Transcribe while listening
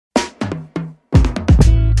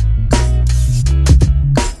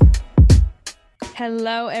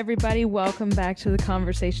Hello, everybody. Welcome back to the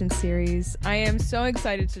conversation series. I am so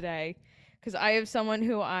excited today because I have someone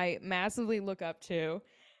who I massively look up to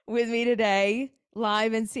with me today,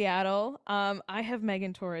 live in Seattle. I have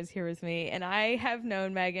Megan Torres here with me, and I have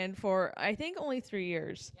known Megan for I think only 3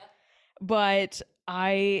 years, but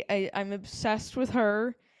I'm obsessed with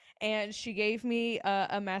her, and she gave me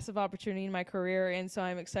a massive opportunity in my career, and so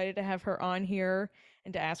I'm excited to have her on here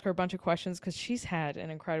and to ask her a bunch of questions because she's had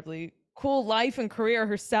an incredibly cool life and career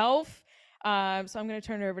herself. So I'm going to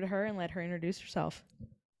turn it over to her and let her introduce herself.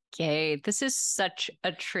 Okay, this is such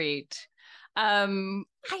a treat.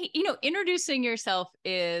 Introducing yourself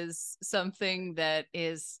is something that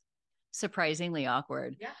is surprisingly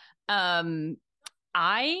awkward. Yeah. How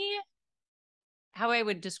I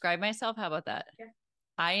would describe myself, how about that? Yeah.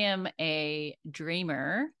 I am a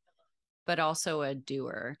dreamer, but also a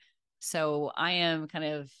doer. So I am kind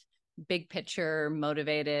of big picture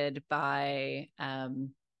motivated by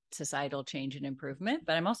societal change and improvement,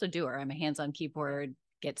 but I'm also a doer. I'm a hands-on keyboard,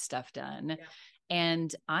 get stuff done. Yeah.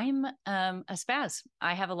 And I'm a spaz.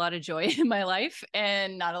 I have a lot of joy in my life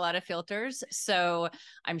and not a lot of filters. So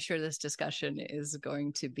I'm sure this discussion is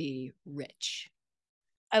going to be rich.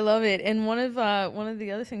 I love it. And one of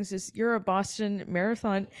the other things is you're a Boston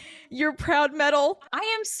Marathon. You're proud medal.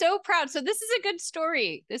 I am so proud. So this is a good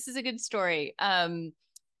story.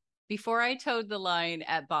 Before I towed the line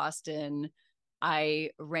at Boston,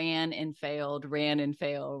 I ran and failed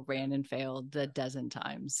a dozen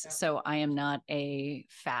times. So I am not a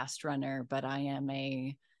fast runner, but I am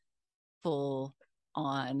a full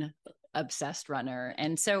on obsessed runner.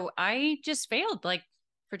 And so I just failed like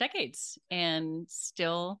for decades and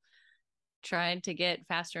still tried to get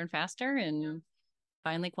faster and faster and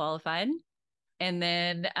finally qualified and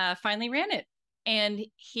then finally ran it. And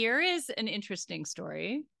here is an interesting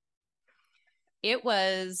story. It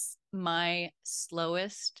was my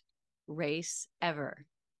slowest race ever.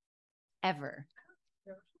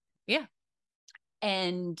 Yeah.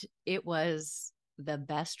 And it was the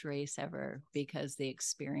best race ever because the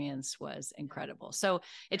experience was incredible. So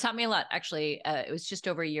it taught me a lot. Actually, it was just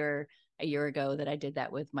over a year ago that I did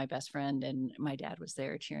that with my best friend, and my dad was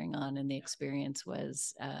there cheering on, and the experience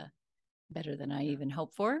was better than I even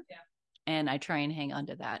hoped for. Yeah. And I try and hang on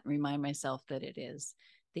to that and remind myself that it is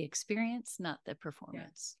the experience, not the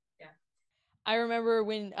performance. Yeah. I remember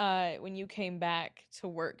when you came back to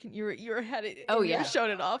work, you had it. Oh you yeah, were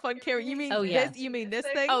showing it off on camera. You mean this? You mean this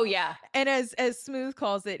thing? Oh yeah. And as Smooth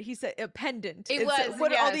calls it, he said a pendant.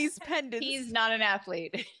 What are all these pendants? He's not an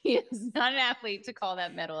athlete. He is not an athlete to call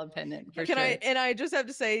that medal a pendant. For sure. I just have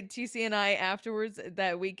to say, TC and I afterwards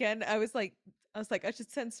that weekend, I was like, I should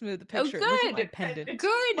send Smooth the picture. Oh, good. Look at my pendant.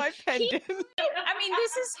 Good. My pendant. I mean,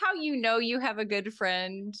 this is how you know you have a good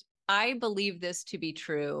friend. I believe this to be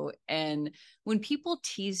true. And when people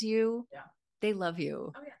tease you, they love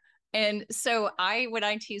you. Oh, yeah. And so when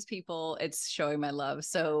I tease people, it's showing my love.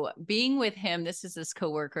 So being with him, this is this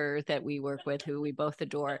coworker that we work with who we both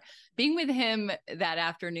adore. Being with him that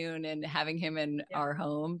afternoon and having him in our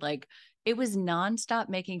home, like it was nonstop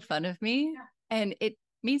making fun of me. Yeah. And it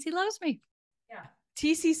means he loves me. Yeah.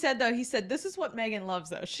 TC said though, he said, this is what Megan loves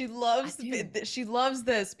though. She loves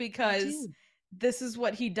this because this is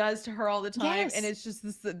what he does to her all the time. Yes. And it's just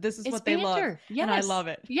this is what they love. Yes. And I love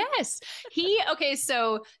it. Yes.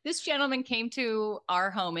 So this gentleman came to our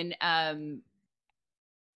home, and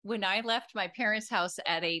when I left my parents' house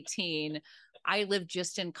at 18, I lived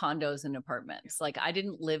just in condos and apartments. Like I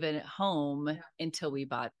didn't live in a home until we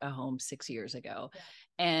bought a home 6 years ago. Yeah.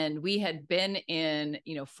 And we had been in,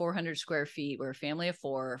 400 square feet. We're a family of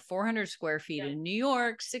 4, 400 square feet in New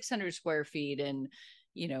York, 600 square feet in,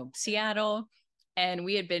 Seattle. And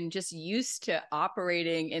we had been just used to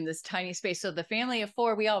operating in this tiny space. So the family of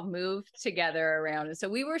 4, we all moved together around. And so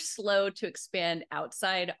we were slow to expand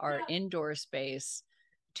outside our indoor space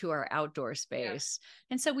to our outdoor space. Yeah.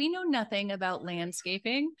 And so we know nothing about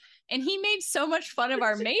landscaping. And he made so much fun of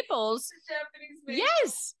our maples.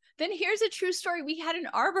 Yes. Then here's a true story. We had an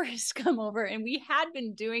arborist come over and we had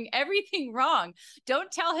been doing everything wrong.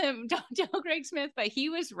 Don't tell Greg Smith, but he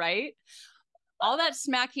was right. All that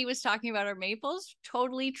smack he was talking about our maples,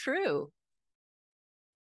 totally true.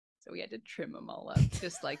 So we had to trim them all up,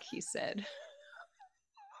 just like he said.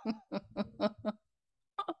 He's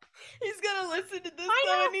going to listen to this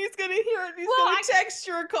though, and he's going to hear it. He's going to text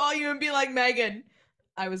you or call you and be like, Megan,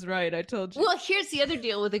 I was right. I told you. Well, here's the other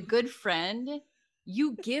deal with a good friend.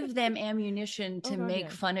 You give them ammunition to make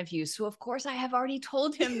fun of you. So, of course, I have already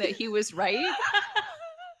told him that he was right.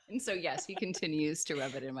 And so, yes, he continues to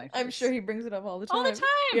rub it in my face. I'm sure he brings it up all the time. All the time.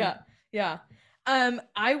 Yeah.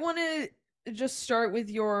 I want to just start with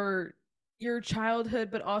your your childhood,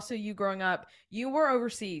 but also you growing up, you were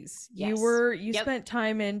overseas. Yes. You spent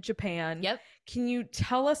time in Japan. Yep. Can you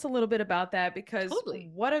tell us a little bit about that? Because Totally.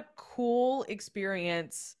 what a cool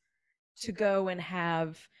experience to go and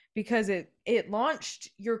have, because it launched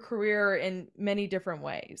your career in many different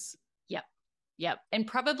ways. Yep. Yep. And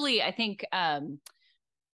probably, I think,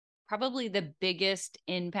 probably the biggest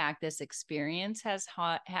impact this experience has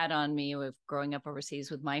had on me with growing up overseas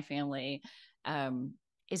with my family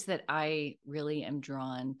is that I really am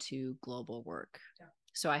drawn to global work. Yeah.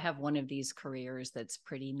 So I have one of these careers that's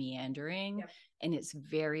pretty meandering, yep, and it's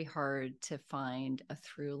very hard to find a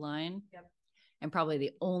through line. Yep. And probably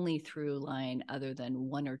the only through line other than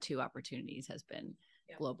one or two opportunities has been,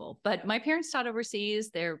 yep, global. But, yep, my parents taught overseas.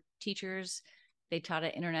 They're teachers. They taught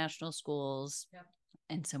at international schools. Yep.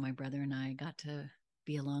 And so my brother and I got to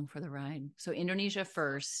be along for the ride. So Indonesia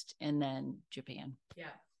first and then Japan. Yeah.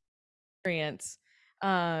 Experience.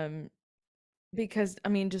 Because I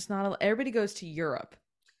mean, just not everybody goes to Europe.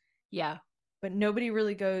 Yeah. But nobody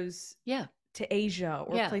really goes, yeah, to Asia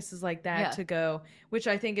or, yeah, places like that, yeah, to go, which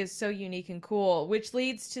I think is so unique and cool, which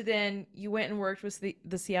leads to then you went and worked with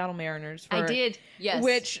the Seattle Mariners. I did. Yes.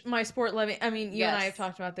 Which my sport loving, I mean, you, yes, and I have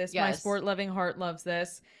talked about this. Yes. My sport loving heart loves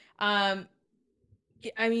this.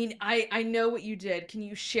 I mean, I know what you did. Can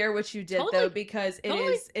you share what you did, totally, though? Because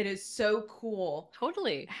it is so cool.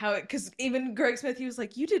 Totally. How it, because even Greg Smith, he was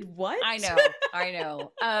like, you did what? I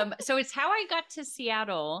know. So it's how I got to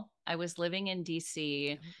Seattle. I was living in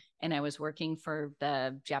DC and I was working for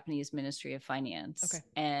the Japanese Ministry of Finance. Okay.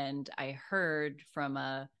 And I heard from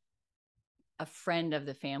a friend of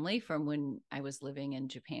the family from when I was living in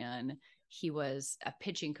Japan. He was a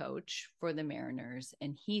pitching coach for the Mariners.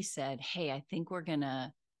 And he said, hey, I think we're going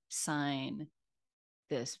to sign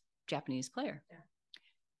this Japanese player. Yeah.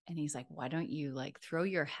 And he's like, why don't you like throw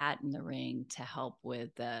your hat in the ring to help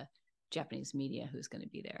with the Japanese media who's going to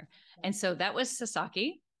be there? And so that was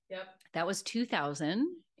Sasaki. Yep. That was 2000.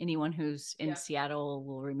 Anyone who's in, yep, Seattle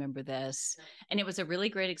will remember this. Yep. And it was a really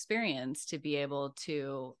great experience to be able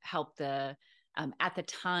to help the, at that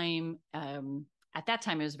time,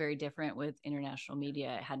 it was very different with international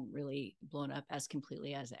media. It hadn't really blown up as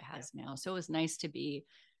completely as it has, yep, now. So it was nice to be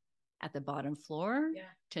at the bottom floor, yeah,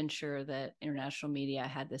 to ensure that international media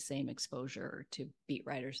had the same exposure to beat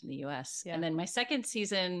writers in the US. Yeah. And then my second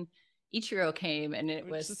season, Ichiro came and it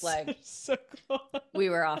was like, so cool. We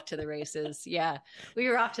were off to the races. Yeah, we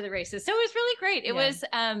were off to the races. So it was really great. It, yeah, was,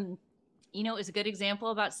 it was a good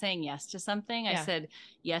example about saying yes to something. Yeah. I said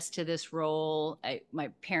yes to this role. My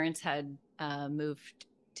parents had moved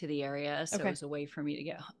to the area, so, okay, it was a way for me to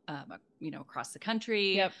get, across the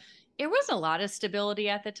country. Yep. There was a lot of stability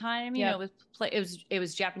at the time. You, yep, know, it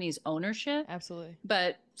was Japanese ownership. Absolutely.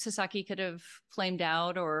 But Sasaki could have flamed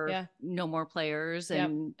out or, yeah, no more players, yep,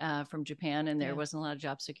 and from Japan, and there, yeah, wasn't a lot of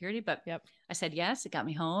job security. But, yep, I said yes. It got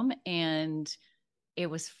me home, and it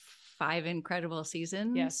was 5 incredible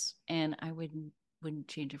seasons. Yes. And I wouldn't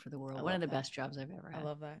change it for the world. One of the best jobs I've ever had. I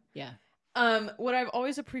love that. Yeah. What I've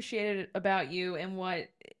always appreciated about you, and what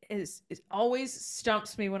is always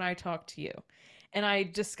stumps me when I talk to you and I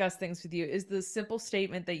discuss things with you, is the simple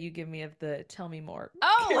statement that you give me of the "tell me more."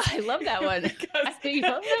 Oh, I love that one. I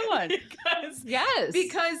love that one. Because, yes.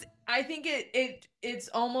 Because I think it's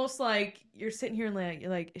almost like you're sitting here and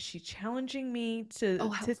you're like, is she challenging me to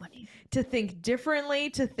think differently,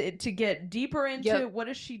 to get deeper into, yep, what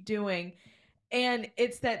is she doing? And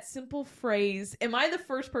it's that simple phrase. Am I the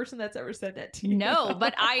first person that's ever said that to you? No,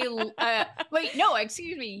 but wait, no,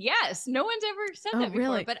 excuse me. Yes. No one's ever said that before,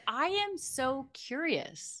 really? But I am so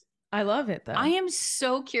curious. I love it though. I am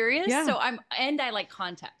so curious. Yeah. So I like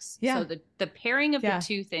context. Yeah. So the pairing of, yeah, the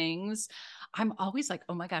two things, I'm always like,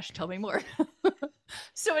 oh my gosh, tell me more.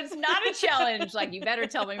 So it's not a challenge. Like, you better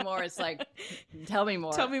tell me more. It's like, tell me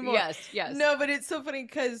more. Tell me more. Yes. Yes. No, but it's so funny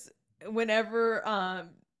because whenever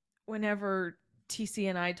TC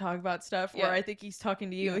and I talk about stuff, yeah, where I think he's talking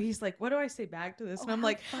to you, yeah, he's like, what do I say back to this? Oh, and I'm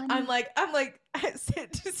like,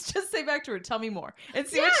 just say back to her, tell me more, and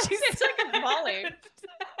see, yes, what she says. Like a volley.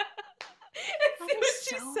 See what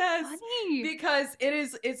she says. Funny. Because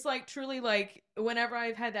it's like truly like whenever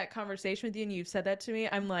I've had that conversation with you and you've said that to me,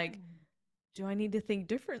 I'm like, do I need to think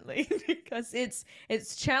differently? Because it's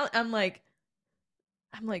challenge. I'm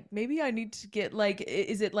like, maybe I need to get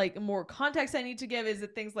is it like more context I need to give? Is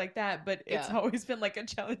it things like that? But, yeah, it's always been like a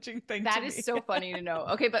challenging thing. That is so funny to know.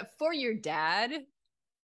 Okay. But for your dad,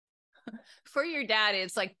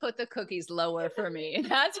 it's like, put the cookies lower for me.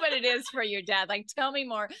 That's what it is for your dad. Like, tell me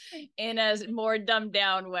more in a more dumbed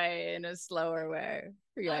down way, in a slower way.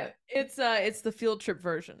 Yeah. It's the field trip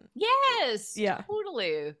version. Yes. Yeah.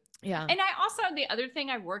 Totally. Yeah. And I also, the other thing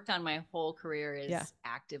I've worked on my whole career is Yeah.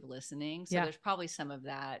 active listening. So Yeah. there's probably some of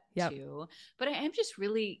that Yep. too. But I am just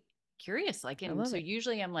really curious. Like, I and love so it.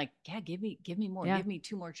 usually I'm like, yeah, give me more, Yeah. give me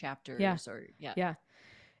 2 more Yeah. chapters or yeah. Yeah.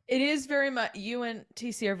 It is very much, you and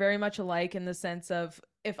TC are very much alike in the sense of,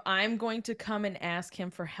 if I'm going to come and ask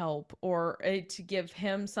him for help or to give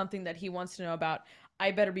him something that he wants to know about,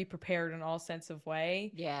 I better be prepared in all sense of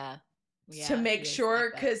way. Yeah. To Yeah. make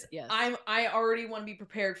sure, because yes. I already want to be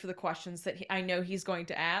prepared for the questions that I know he's going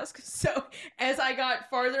to ask. So as I got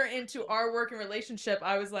farther into our working relationship,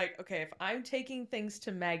 I was like, okay, if I'm taking things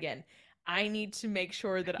to Megan, I need to make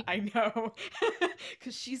sure that I know,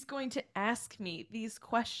 because she's going to ask me these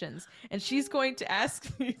questions and she's going to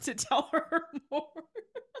ask me to tell her more.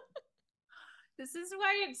 This is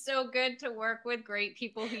why it's so good to work with great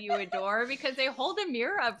people who you adore, because they hold a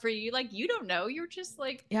mirror up for you. Like, you don't know. You're just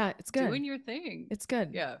like, yeah, it's good. doing your thing. It's good.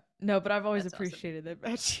 Yeah. No, but I've always That's appreciated it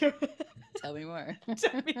about you. Tell me more.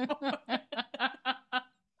 Tell me more.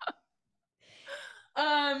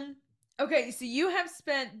 Okay, so you have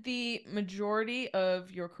spent the majority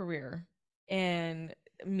of your career in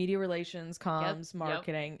media relations, comms,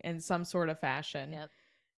 marketing in some sort of fashion. Yep.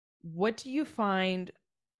 What do you find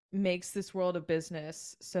makes this world of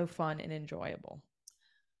business so fun and enjoyable?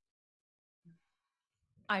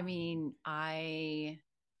 I mean, I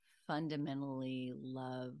fundamentally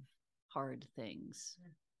love hard things.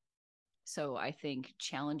 So I think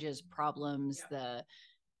challenges, problems, the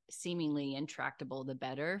seemingly intractable, the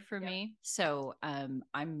better for me. So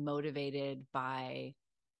I'm motivated by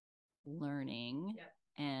learning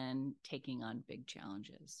and taking on big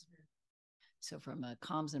challenges. So from a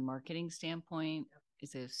comms and marketing standpoint,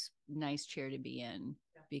 it's a nice chair to be in,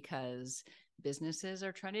 because businesses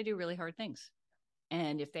are trying to do really hard things.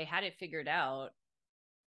 And if they had it figured out,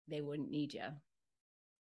 they wouldn't need you.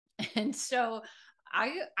 And so I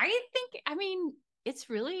think, I mean, it's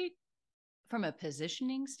really, from a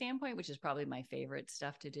positioning standpoint, which is probably my favorite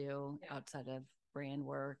stuff to do outside of brand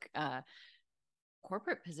work,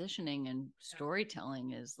 corporate positioning and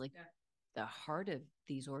storytelling is like the heart of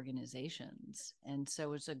these organizations. And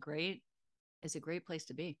so it's a great place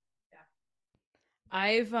to be.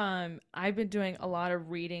 I've been doing a lot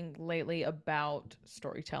of reading lately about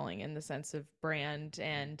storytelling in the sense of brand,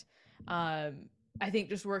 and I think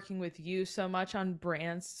just working with you so much on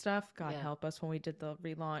brand stuff, God help us when we did the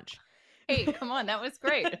relaunch. Hey, come on, that was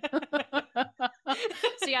great.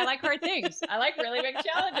 See, I like hard things. I like really big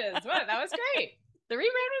challenges. Wow, that was great. The rebrand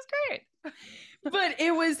was great. But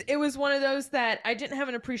it was one of those that I didn't have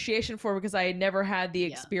an appreciation for because I had never had the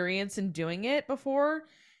experience in doing it before.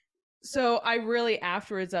 So I really,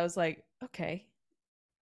 afterwards, I was like, okay.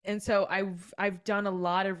 And so I've done a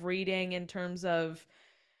lot of reading in terms of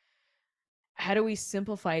how do we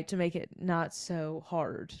simplify it to make it not so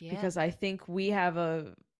hard? Because I think we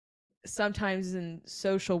have sometimes in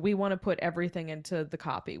social, we want to put everything into the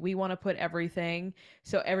copy. We want to put everything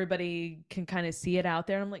so everybody can kind of see it out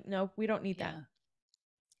there. And I'm like, no, we don't need that.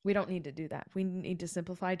 We don't need to do that. We need to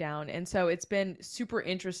simplify down. And so it's been super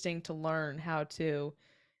interesting to learn how to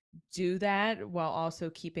do that while also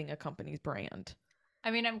keeping a company's brand. I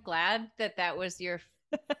mean, I'm glad that was your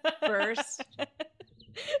first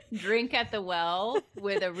drink at the well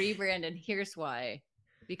with a rebrand, and here's why.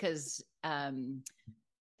 Because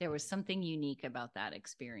there was something unique about that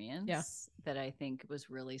experience that I think was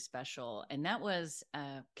really special, and that was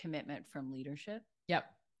a commitment from leadership. Yep.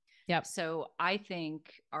 So I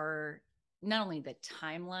think not only the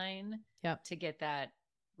timeline to get that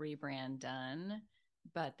rebrand done,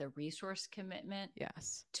 but the resource commitment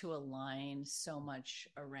to align so much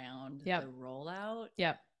around the rollout.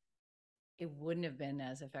 It wouldn't have been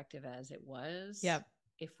as effective as it was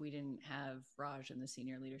if we didn't have Raj and the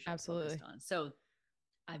senior leadership focused on. So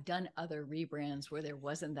I've done other rebrands where there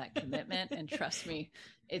wasn't that commitment, and trust me,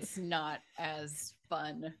 it's not as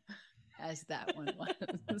fun as that one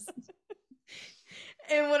was.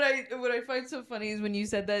 And what I find so funny is when you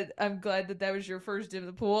said that, I'm glad that was your first dip in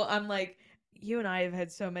the pool. I'm like, you and I have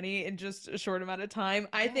had so many in just a short amount of time.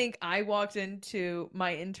 I think I walked into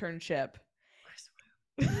my internship.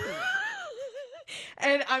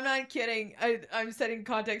 And I'm not kidding. I'm setting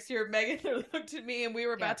context here. Megan looked at me and we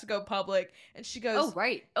were about to go public, and she goes, "Oh,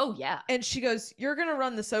 right. Oh, yeah." And she goes, "You're going to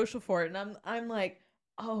run the social for it." And I'm like,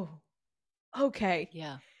 "Oh, okay."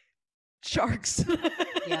 Yeah. Sharks.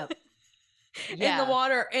 Yep. In the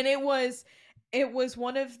water. And it was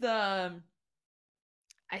one of the,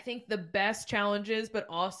 I think, the best challenges, but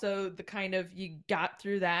also the kind of, you got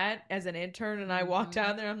through that as an intern. And I walked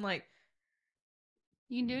out there, I'm like,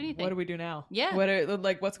 you can do anything. What do we do now? Yeah.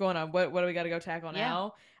 What's going on? What do we got to go tackle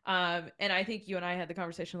now? And I think you and I had the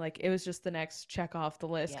conversation like it was just the next check off the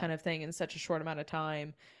list Yeah. kind of thing in such a short amount of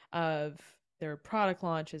time of their product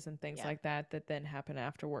launches and things Yeah. like that that then happen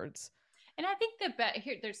afterwards. And I think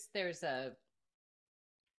here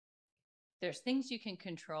there's things you can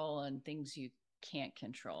control and things you can't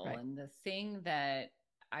control. Right. And the thing that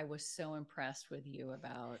I was so impressed with you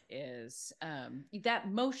about is that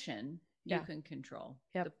motion you Yeah. can control.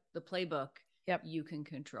 Yep. The playbook Yep. you can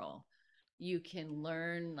control. You can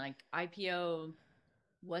learn, like IPO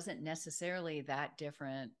wasn't necessarily that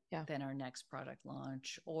different Yeah. than our next product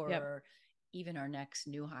launch Yep. or even our next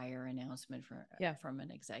new hire announcement Yeah. from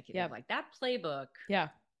an executive. Yep. Like that playbook, Yeah.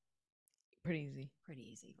 Pretty easy.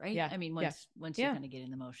 pretty easy, right? Yeah. I mean, Yeah. once you Yeah. kind of get in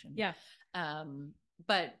the motion. Yeah.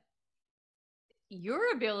 But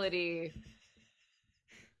your ability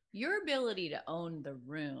to own the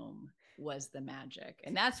room was the magic.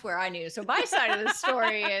 And that's where I knew. So my side of the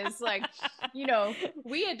story is like,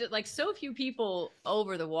 we had like so few people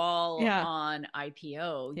over the wall Yeah. on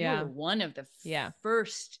IPO. You Yeah. were one of the Yeah.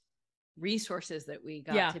 first resources that we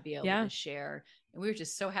got Yeah. to be able Yeah. to share. And we were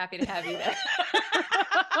just so happy to have you there.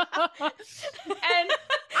 And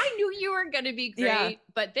I knew you were going to be great, Yeah.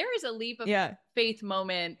 but there is a leap of Yeah. faith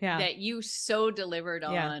moment Yeah. that you so delivered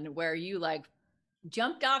Yeah. on where you like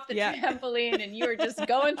jumped off the Yeah. trampoline and you were just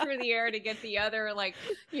going through the air to get the other like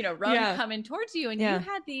run Yeah. coming towards you, and Yeah. you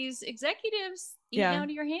had these executives eating Yeah. out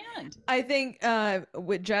of your hand. I think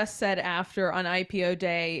what Jess said after on IPO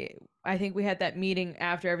day, I think we had that meeting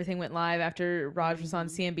after everything went live, after Raj was on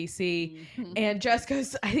CNBC, and Jess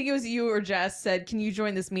goes, I think it was you or Jess said, can you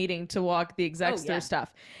join this meeting to walk the execs through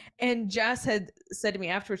stuff? And Jess had said to me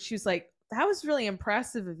afterwards, she was like, that was really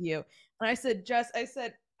impressive of you. And I said, Jess,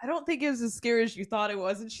 I don't think it was as scary as you thought it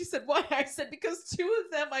was. And she said, why? I said, because two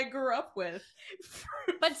of them I grew up with.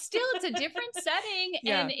 But still, it's a different setting.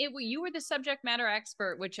 Yeah. And you were the subject matter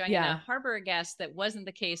expert, which I'm going to harbor a guess that wasn't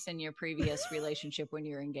the case in your previous relationship when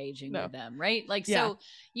you're engaging with them, right? Like, so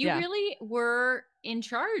you really were in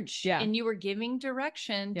charge and you were giving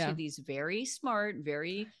direction to these very smart,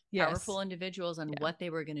 very powerful individuals on what they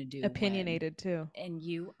were going to do. Opinionated too. And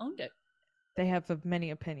you owned it. They have many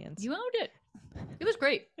opinions. You owned it. It was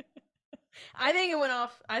great. I think it went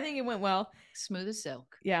off. I think it went well. Smooth as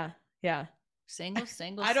silk. Yeah. Yeah. Singles.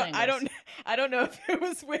 I don't know if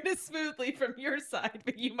it went as smoothly from your side,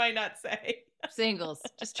 but you might not say. Singles.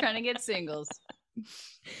 Just trying to get singles.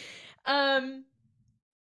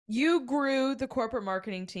 You grew the corporate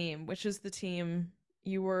marketing team, which is the team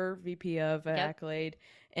you were VP of at Accolade,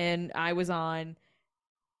 and I was on,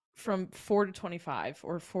 from 4 to 25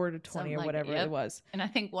 or 4 to 20 or whatever it was. And I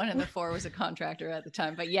think one of the 4 was a contractor at the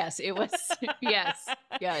time, but yes, it was. Yes.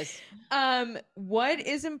 What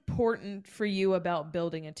is important for you about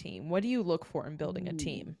building a team? What do you look for in building a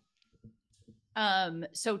team?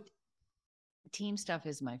 So team stuff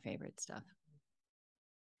is my favorite stuff.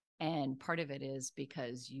 And part of it is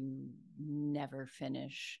because you never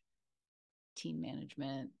finish team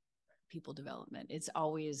management, people development. It's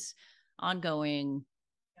always ongoing.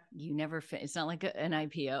 You never it's not like an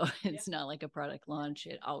IPO. It's not like a product launch.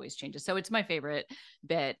 It always changes. So it's my favorite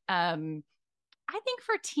bit. I think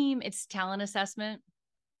for team, it's talent assessment.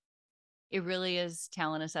 It really is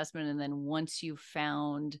talent assessment. And then once you've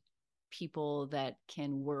found people that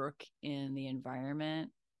can work in the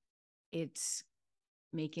environment, it's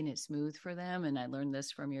making it smooth for them. And I learned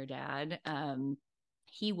this from your dad.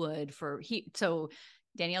 So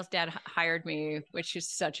Danielle's dad hired me, which is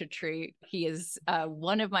such a treat. He is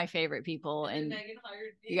one of my favorite people, and Megan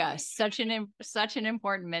hired me. Yeah, such an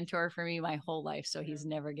important mentor for me my whole life. So he's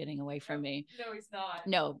never getting away from me. No, he's not.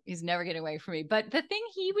 No, he's never getting away from me. But the thing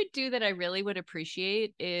he would do that I really would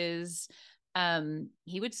appreciate is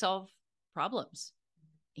he would solve problems.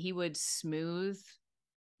 He would smooth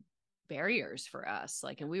barriers for us.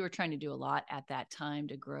 And we were trying to do a lot at that time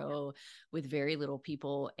to grow with very little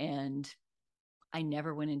people, and I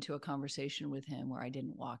never went into a conversation with him where I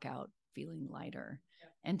didn't walk out feeling lighter.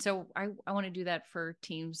 Yeah. And so I want to do that for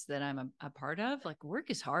teams that I'm a part of. Work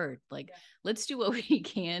is hard. Let's do what we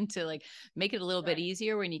can to make it a little bit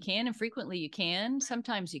easier when you can. And frequently you can,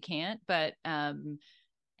 sometimes you can't, but, and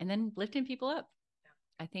then lifting people up.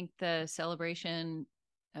 Yeah. I think the celebration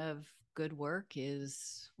of good work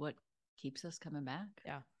is what keeps us coming back.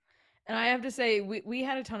 Yeah. And I have to say, we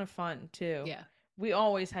had a ton of fun too. Yeah. We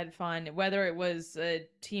always had fun, whether it was a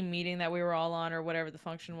team meeting that we were all on or whatever the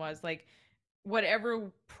function was.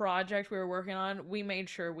 Whatever project we were working on, we made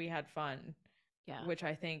sure we had fun. Yeah. Which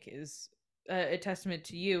I think is a testament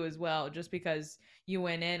to you as well, just because you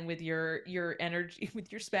went in with your energy,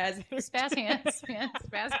 with your spaz energy. Spaz hands, man.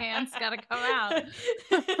 Spaz hands gotta come out.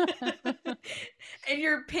 And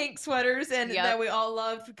your pink sweaters, and Yep. that we all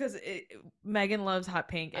loved because Megan loves hot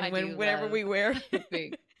pink, and whenever we wear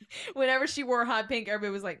pink. whenever she wore hot pink,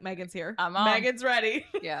 everybody was like, Megan's here. I'm on. Megan's ready.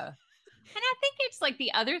 Yeah. And I think it's like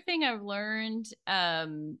the other thing I've learned,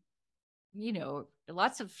 you know,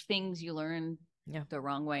 lots of things you learn the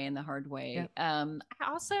wrong way and the hard way. I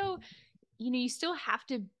also, you know, you still have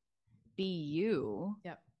to be you.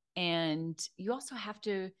 Yep. And you also have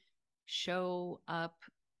to show up,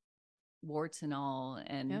 warts and all,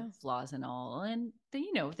 and flaws and all. And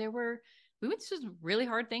you know, we went through some really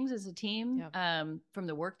hard things as a team, from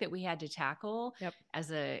the work that we had to tackle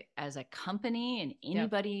as a company, and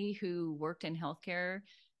anybody who worked in healthcare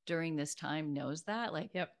during this time knows that.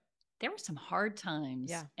 Like, there were some hard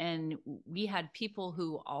times, and we had people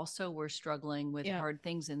who also were struggling with hard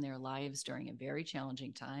things in their lives during a very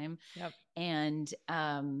challenging time. And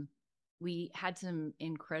we had some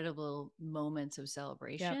incredible moments of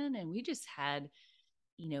celebration, and we just had,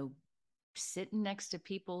 you know, sitting next to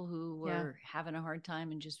people who were having a hard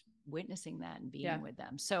time and just witnessing that and being with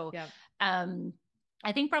them. So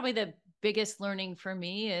I think probably the biggest learning for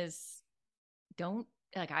me is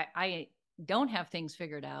I don't have things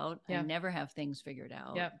figured out. I never have things figured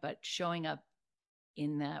out, but showing up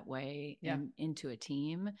in that way and into a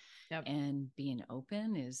team and being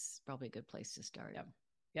open is probably a good place to start.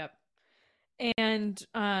 And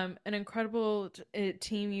an incredible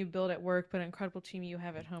team you build at work, but an incredible team you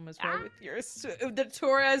have at home as well with the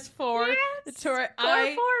Torres 4. Yes. The Torres Core 4,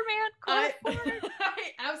 man. Core 4.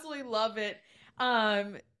 I absolutely love it.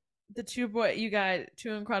 You got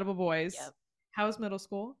 2 incredible boys. How's middle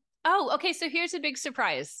school? Oh, okay. So here's a big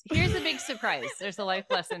surprise. There's a life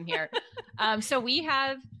lesson here. So we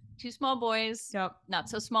have 2 small boys, not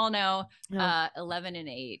so small now, 11 and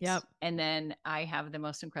 8. And then I have the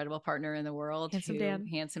most incredible partner in the world,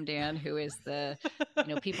 Handsome Dan, who is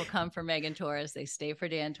people come for Megan Torres, they stay for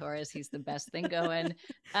Dan Torres. He's the best thing going.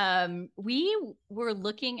 We were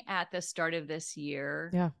looking at the start of this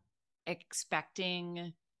year,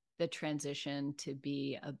 expecting the transition to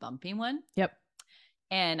be a bumpy one.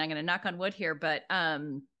 And I'm going to knock on wood here, but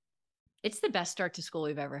it's the best start to school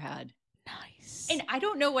we've ever had. Nice. And I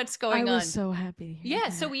don't know what's going on. I was so happy.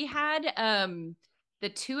 So we had the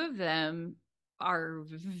 2 of them are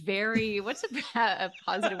very, what's a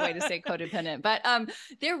positive way to say codependent, but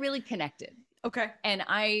they're really connected. Okay. And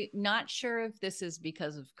I'm not sure if this is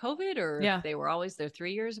because of COVID or if they're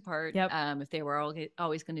 3 years apart, if they were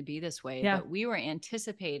always going to be this way. But we were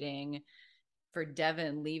anticipating for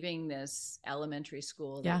Devin leaving this elementary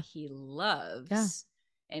school that he loves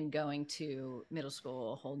and going to middle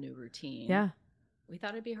school, a whole new routine. We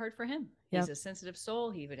thought it'd be hard for him. He's a sensitive soul.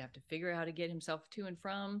 He would have to figure out how to get himself to and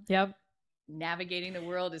from. Navigating the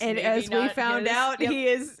world is, and as we found out, he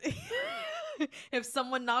is. If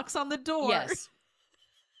someone knocks on the door,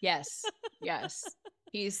 yes.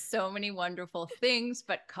 He's so many wonderful things,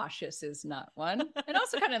 but cautious is not one. And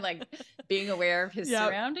also kind of like being aware of his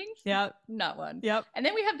surroundings. Not one. And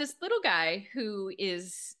then we have this little guy who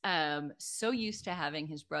is so used to having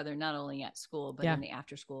his brother, not only at school, but in the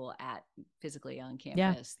after school physically on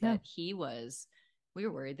campus, that we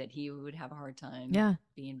were worried that he would have a hard time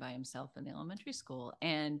being by himself in the elementary school.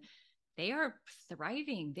 And they are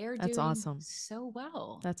thriving. They're doing awesome. So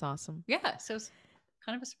well. That's awesome. So it's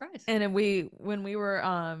kind of a surprise. And then when we were,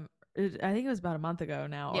 I think it was about a month ago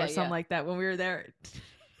now or something like that, when we were there,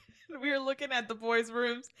 we were looking at the boys'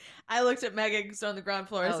 rooms. I looked at Megan who's on the ground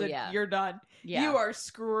floor. I said, "You're done. You are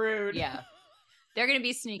screwed." They're going to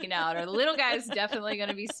be sneaking out, or the little guy's definitely going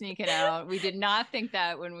to be sneaking out. We did not think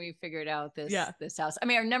that when we figured out this house. I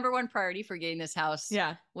mean, our number one priority for getting this house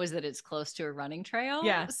was that it's close to a running trail.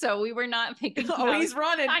 So we were not thinking about, he's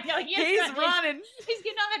running. I know, he's running. He's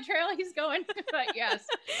getting on the trail. He's going. But yes.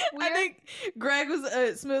 I think Greg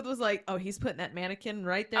Smooth was like, "Oh, he's putting that mannequin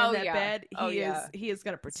right there in that bed. He is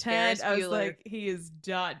going to pretend." I was like, he is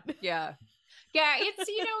done. It's,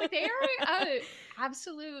 they're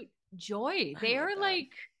absolute joy. They are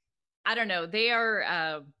like, I don't know. They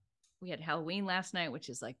are, we had Halloween last night, which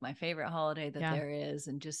is like my favorite holiday that there is,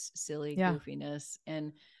 and just silly goofiness.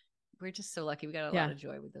 And we're just so lucky. We got a lot of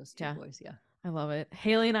joy with those 2 boys. I love it.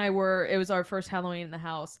 Haley and I it was our first Halloween in the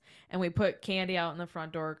house, and we put candy out in the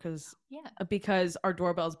front door because our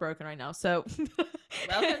doorbell's broken right now. So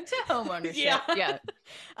welcome to homeownership.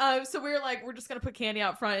 So we were like, we're just going to put candy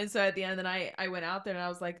out front. And so at the end of the night, I went out there and I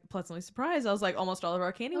was like pleasantly surprised. I was like, almost all of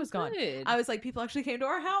our candy was gone. I was like, people actually came to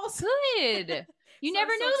our house. Good. You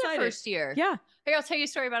never know the first year. Here, I'll tell you a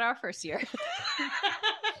story about our first year.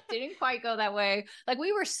 Didn't quite go that way. Like,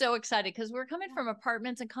 we were so excited because we were coming from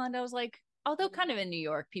apartments and condos. Like, although kind of in New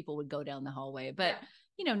York, people would go down the hallway, but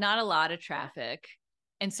not a lot of traffic.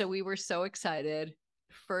 And so we were so excited.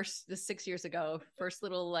 This 6 years ago, first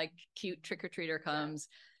little like cute trick-or-treater comes,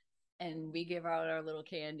 and we give out our little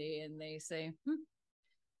candy, and they say,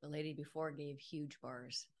 the lady before gave huge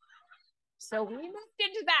bars. So we moved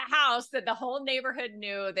into that house that the whole neighborhood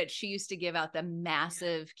knew that she used to give out the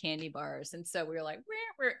massive candy bars. And so we were like,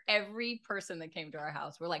 we're every person that came to our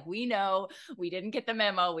house, we're like, we know we didn't get the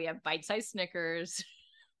memo. We have bite-sized Snickers.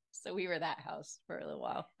 So we were that house for a little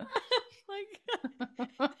while.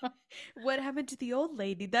 What happened to the old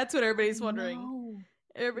lady? That's what everybody's wondering. No.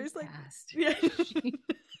 Everybody's like, yeah.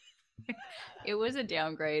 It was a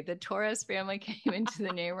downgrade. The Torres family came into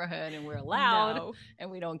the neighborhood, and we're loud,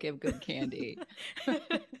 and we don't give good candy.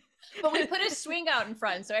 But we put a swing out in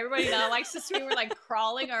front, so everybody now likes to swing. We're like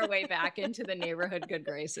crawling our way back into the neighborhood good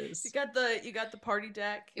graces. You got the party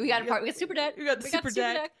deck. We got super deck. We got the super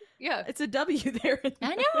deck. Yeah, it's a W there.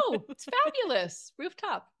 I know, it's fabulous.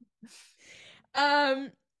 Rooftop.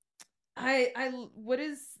 What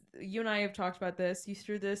is, you and I have talked about this. You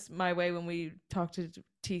threw this my way when we talked to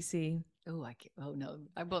TC. Oh, no,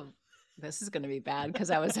 this is going to be bad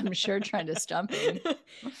because I'm sure trying to stump him.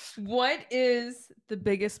 What is the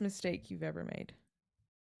biggest mistake you've ever made?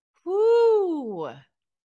 Woo!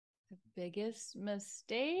 The biggest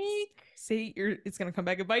mistake? See, it's going to come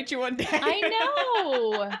back and bite you one day. I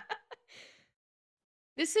know.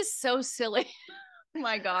 This is so silly. Oh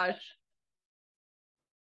my gosh.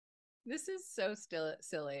 This is so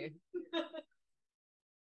silly.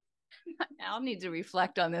 I'll need to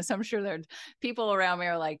reflect on this. I'm sure there are people around me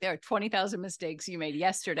are like, there are 20,000 mistakes you made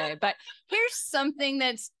yesterday, but here's something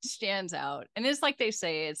that stands out. And it's like they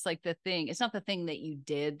say, it's like it's not the thing that you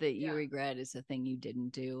did that you regret, it's the thing you didn't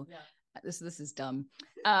do. Yeah. This is dumb.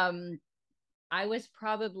 I was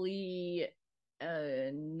probably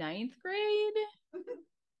ninth grade.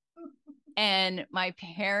 And my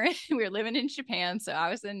parents, we were living in Japan. So I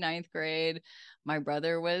was in ninth grade. My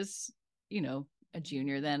brother was, a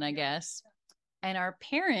junior then, I guess. And our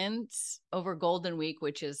parents, over Golden Week,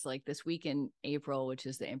 which is like this week in April, which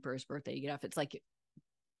is the emperor's birthday, you get off. It's like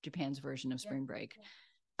Japan's version of spring break.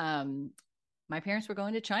 My parents were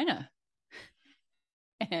going to China.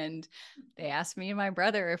 And they asked me and my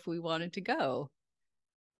brother if we wanted to go.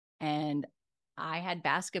 And I had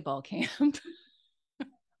basketball camp.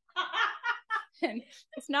 And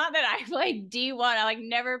it's not that I played D1. I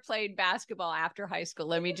never played basketball after high school.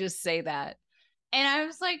 Let me just say that. And I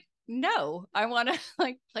was like, no, I want to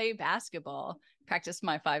play basketball, practice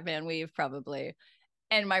my 5-man weave probably.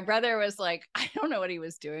 And my brother was like, I don't know what he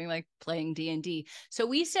was doing, playing D&D. So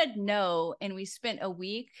we said no. And we spent a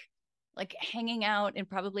week hanging out and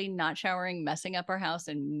probably not showering, messing up our house,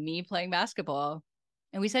 and me playing basketball.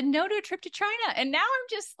 And we said no to a trip to China. And now I'm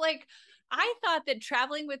just I thought that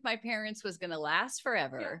traveling with my parents was going to last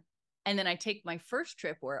forever. Yeah. And then I take my first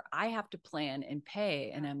trip where I have to plan and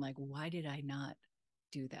pay. And I'm like, why did I not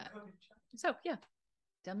do that? So yeah,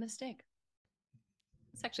 dumb mistake.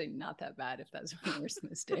 It's actually not that bad if that's my worst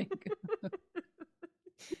mistake.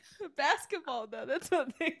 Basketball, though, that's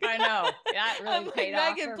one thing. I know. That really paid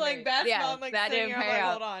off. Megan playing basketball. Yeah, that didn't pay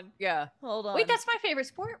off. Hold on. Yeah. Hold on. Wait, that's my favorite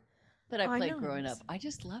sport that I played growing up. I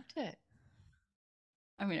just loved it.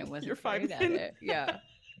 I mean, it wasn't great at it. Yeah.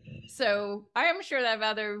 So I am sure I have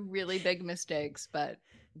other really big mistakes, but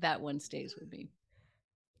that one stays with me.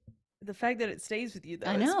 The fact that it stays with you,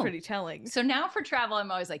 though, is pretty telling. So now for travel,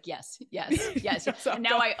 I'm always like, yes. So and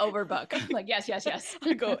now I overbook. I'm like, yes.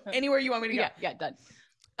 I go anywhere you want me to go. Yeah, done.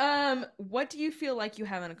 What do you feel like you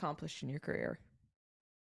haven't accomplished in your career?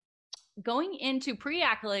 Going into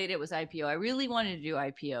pre-Accolade, it was IPO. I really wanted to do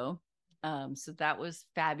IPO. So that was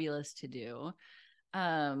fabulous to do.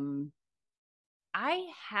 I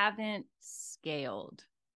haven't scaled.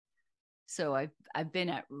 So I've been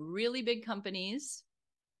at really big companies.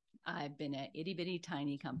 I've been at itty bitty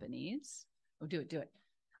tiny companies. Oh, do it.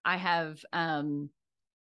 I have been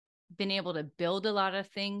able to build a lot of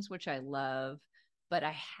things, which I love, but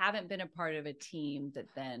I haven't been a part of a team that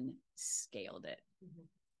then scaled it. Mm-hmm.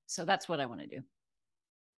 So that's what I want to do.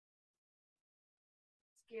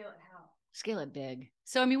 Scale it how? Scale it big.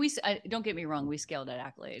 So, I mean, don't get me wrong. We scaled at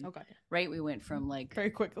Accolade. Okay. Right. We went from very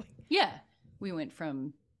quickly. Yeah. We went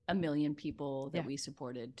from 1 million people that we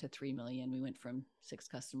supported to 3 million. We went from 6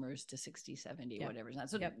 customers to 60, 70, whatever.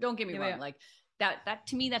 So don't get me wrong. That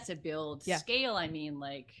to me, that's a build. Scale. I mean,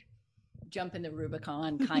 jump in the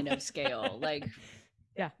Rubicon kind of scale,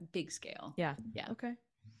 big scale. Yeah. Okay.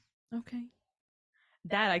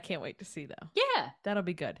 That I can't wait to see though. Yeah. That'll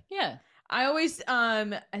be good. Yeah. I always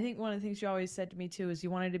I think one of the things you always said to me too is you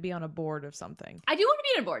wanted to be on a board of something. I do want to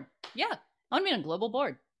be on a board. Yeah. I want to be on a global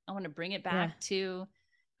board. I want to bring it back to,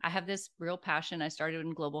 I have this real passion. I started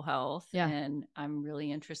in global health and I'm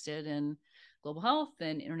really interested in global health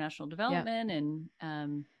and international development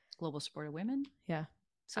and global support of women. Yeah.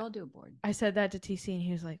 So I'll do a board. I said that to TC and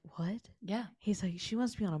he was like, what? Yeah. He's like, she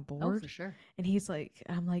wants to be on a board? Oh, for sure. And he's like,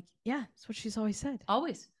 I'm like, yeah, that's what she's always said.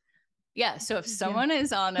 Always. Yeah. So if someone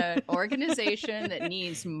is on an organization that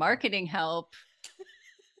needs marketing help,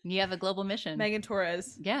 you have a global mission. Megan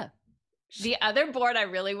Torres. Yeah. The other board I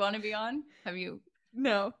really want to be on, have you?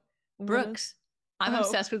 No. Brooks. I'm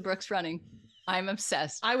obsessed with Brooks running. I'm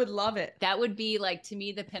obsessed. I would love it. That would be like, to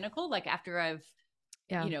me, the pinnacle. Like after I've,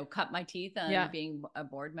 cut my teeth on being a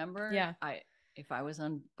board member. Yeah. If I was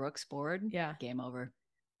on Brooks' board, game over.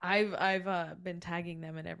 I've been tagging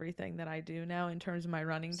them in everything that I do now in terms of my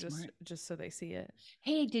running, just so they see it.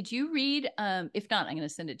 Hey, did you read? If not, I'm going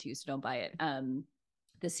to send it to you, so don't buy it.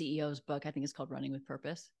 The CEO's book, I think it's called Running with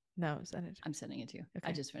Purpose. No, send it. I'm sending it to you. Okay.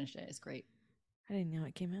 I just finished it. It's great. I didn't know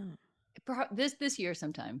it came out. This year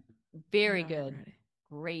sometime. Very good.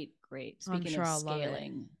 Great. Speaking of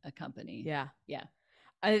scaling a company. Yeah.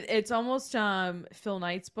 It's almost Phil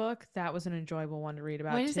Knight's book. That was an enjoyable one to read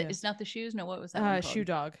about. What is it? It's not the shoes. No, what was that? Shoe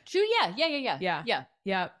Dog.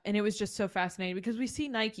 Yeah. And it was just so fascinating because we see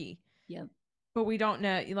Nike. Yeah. But we don't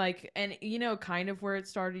know, like, and kind of where it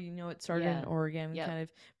started. It started in Oregon, kind of,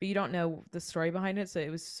 but you don't know the story behind it. So it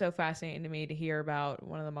was so fascinating to me to hear about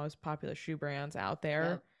one of the most popular shoe brands out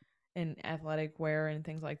there in athletic wear and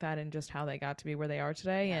things like that, and just how they got to be where they are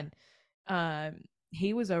today. And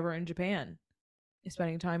he was over in Japan,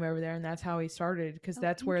 spending time over there, and that's how he started, because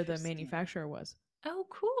that's where the manufacturer was. Oh,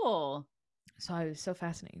 cool. So it was so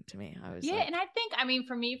fascinating to me. I was and I think,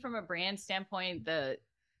 for me, from a brand standpoint,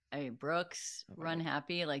 Brooks, Run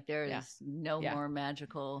Happy, like there is no more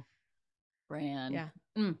magical brand. Yeah.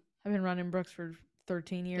 I've been running Brooks for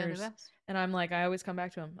 13 years. And I'm like, I always come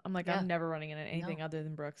back to him. I'm like, I'm never running in anything other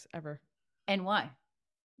than Brooks ever. And why?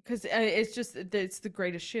 Because it's the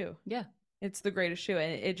greatest shoe. Yeah. It's the greatest shoe.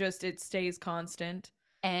 And it stays constant.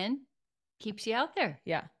 And keeps you out there.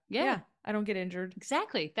 Yeah. I don't get injured.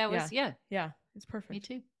 Exactly. That was, Yeah. It's perfect. Me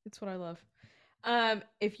too. It's what I love.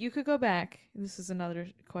 If you could go back, this is another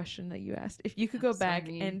question that you asked. If you could go back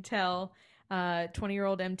and tell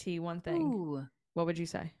 20-year-old MT one thing, what would you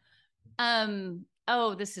say?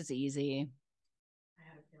 This is easy. I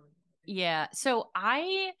had a feeling. Yeah. So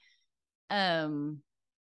I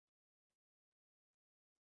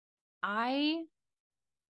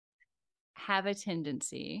have a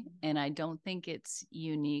tendency, and I don't think it's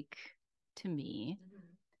unique to me.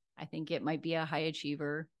 I think it might be a high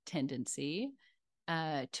achiever tendency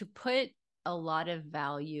to put a lot of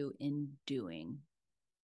value in doing.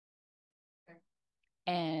 Okay.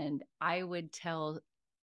 And I would tell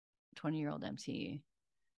 20-year-old MT,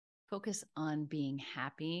 focus on being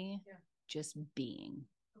happy, just being.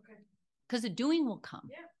 Okay. Because the doing will come.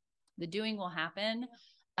 Yeah. The doing will happen.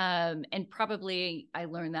 And probably I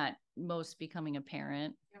learned that most becoming a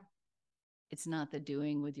parent. Yeah. It's not the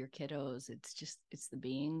doing with your kiddos. It's the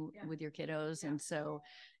being with your kiddos. Yeah. And so,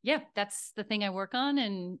 that's the thing I work on.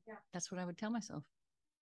 And that's what I would tell myself.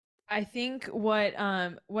 I think what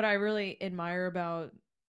I really admire about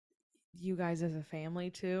you guys as a family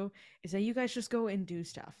too is that you guys just go and do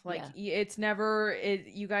stuff. Like it's never,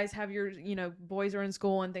 you guys have your, boys are in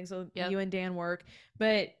school and things, so you and Dan work,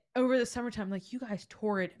 but over the summertime, like you guys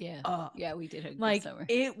tore it up. Yeah, we did a good summer.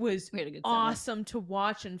 It was awesome to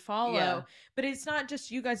watch and follow. Yeah. But it's not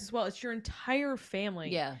just you guys as well. It's your entire family.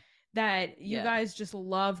 Yeah. That you guys just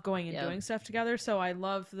love going and doing stuff together. So I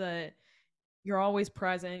love you're always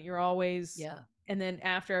present. You're always And then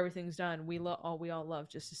after everything's done, we all love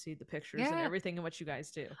just to see the pictures and everything and what you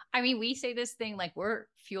guys do. We say this thing like we're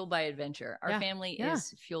fueled by adventure. Our family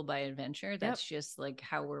is fueled by adventure. That's just like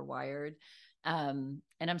how we're wired. And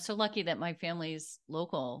I'm so lucky that my family's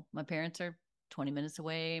local. My parents are 20 minutes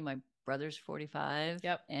away. My brother's 45.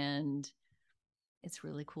 Yep. And it's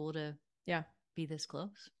really cool to be this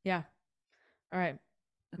close. Yeah. All right.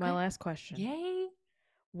 Okay. My last question. Yay.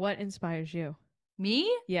 What inspires you? Me?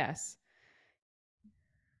 Yes.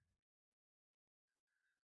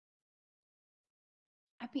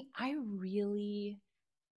 I really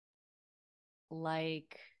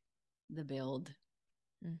like the build.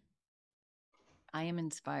 I am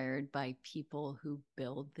inspired by people who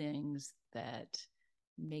build things that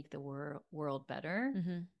make the world better,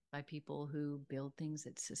 by people who build things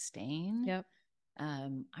that sustain. Yep.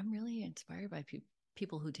 I'm really inspired by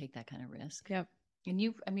people who take that kind of risk. Yep.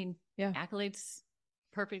 And accolades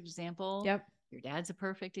perfect example. Yep. Your dad's a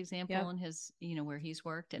perfect example in his, where he's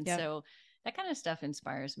worked. And so that kind of stuff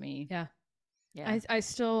inspires me. Yeah. Yeah. I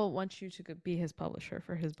still want you to be his publisher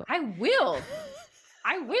for his book. I will.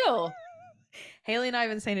 I will. Haley and I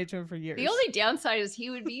have been saying it to him for years. The only downside is he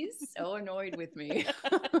would be so annoyed with me.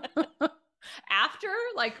 After,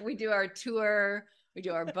 like, we do our tour, we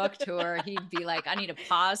do our book tour, he'd be like, I need to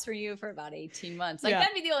pause for you for about 18 months. Like,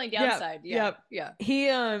 that'd be the only downside. Yeah.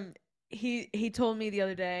 He told me the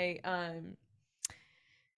other day,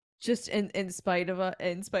 just in spite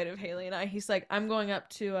of Haley and I, he's like, I'm going up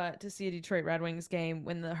to see a Detroit Red Wings game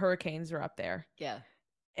when the Hurricanes are up there. Yeah.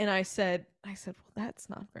 And I said, well, that's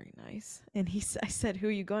not very nice. And I said, who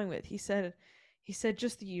are you going with? He said,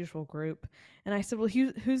 just the usual group. And I said, well,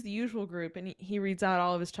 who's the usual group? And he reads out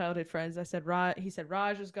all of his childhood friends. I said, he said,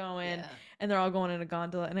 Raj is going, and they're all going in a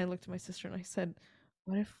gondola. And I looked at my sister and I said,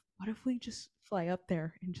 what if we just fly up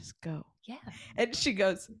there and just go? Yeah. And she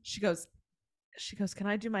goes, can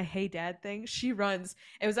I do my hey dad thing? She runs.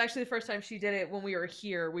 It was actually the first time she did it when we were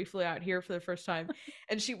here. We flew out here for the first time.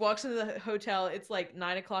 And she walks into the hotel. It's like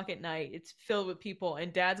 9:00 at night. It's filled with people.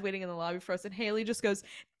 And dad's waiting in the lobby for us. And Haley just goes,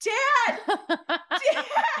 Dad!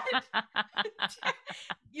 Dad!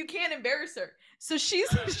 You can't embarrass her. So she's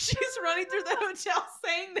running through the hotel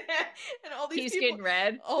saying that. And all these He's people, getting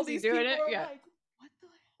red. All these doing people it. are like,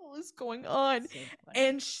 what is going on?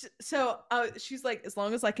 And so she's like, as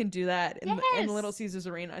long as I can do that in Little Caesars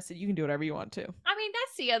Arena, I said, you can do whatever you want to. I mean,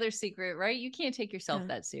 that's the other secret, right? You can't take yourself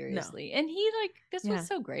that seriously. No. And he this was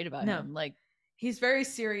so great about him. Like, he's very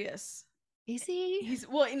serious. Is he? He's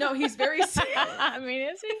very serious. I mean,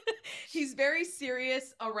 is he? He's very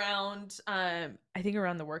serious around I think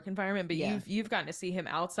around the work environment, but you've gotten to see him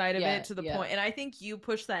outside of it to the point, and I think you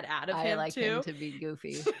push that out of him too. I like him to be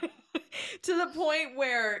goofy. To the point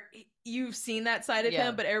where you've seen that side of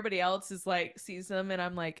him, but everybody else is like sees him, and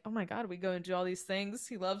I'm like, oh my god, we go and do all these things.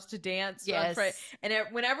 He loves to dance. Yes. And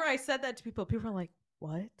whenever I said that to people are like,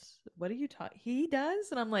 what? What are you talking? He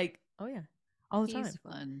does, and I'm like, oh yeah, all the time. He's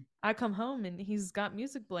fun. I come home and he's got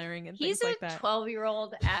music blaring and things like that. He's a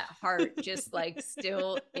 12-year-old at heart, just like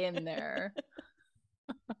still in there.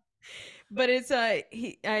 But it's I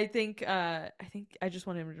think I just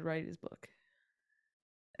want him to write his book.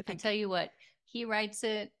 I tell you what, he writes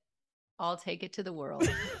it, I'll take it to the world.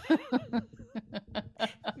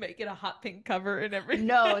 Make it a hot pink cover and everything.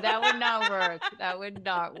 No, that would not work. That would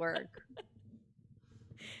not work.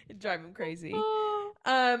 It'd drive him crazy.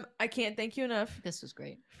 I can't thank you enough. This was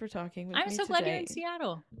great for talking with me. I'm so glad you're in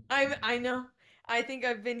Seattle. I know. I think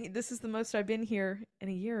this is the most I've been here in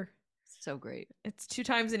a year. So great. It's 2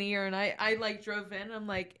 times in a year, and I like drove in. I'm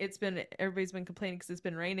like, everybody's been complaining because it's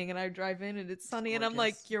been raining, and I drive in and it's sunny, and I'm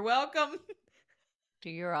like, you're welcome.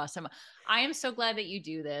 Dude, you're awesome. I am so glad that you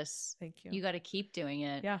do this. Thank you. You got to keep doing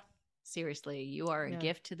it. Yeah. Seriously, you are a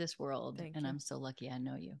gift to this world. Thank and you. I'm so lucky I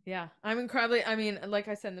know you. Yeah. I'm incredibly, like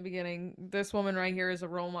I said in the beginning, this woman right here is a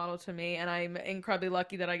role model to me. And I'm incredibly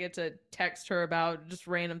lucky that I get to text her about just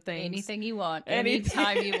random things. Anything you want.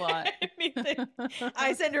 Anytime you want. Anything.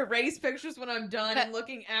 I send her race pictures when I'm done and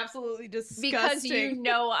looking absolutely disgusting. Because you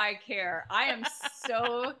know I care. I am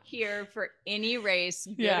so here for any race,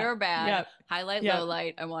 good or bad. Highlight, low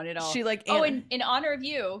light. I want it all. She like, in honor of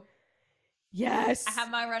you. Yes. I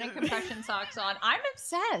have my running compression socks on. I'm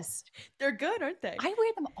obsessed. They're good, aren't they? I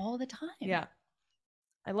wear them all the time. Yeah.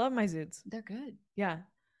 I love my Zoots. They're good. Yeah.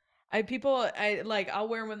 I'll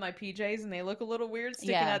wear them with my PJs and they look a little weird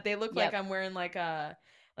sticking out. They look like I'm wearing like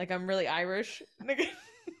I'm really Irish.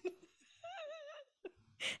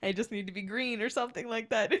 I just need to be green or something like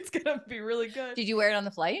that. It's going to be really good. Did you wear it on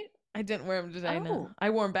the flight? I didn't wear them today. No. I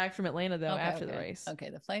wore them back from Atlanta though after the race. Okay.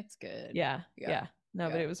 The flight's good. Yeah. No,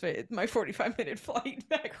 but it was my 45-minute flight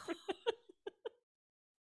back.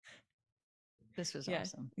 This was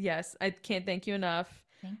awesome. Yes. I can't thank you enough.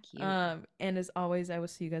 Thank you. And as always, I will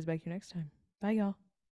see you guys back here next time. Bye, y'all.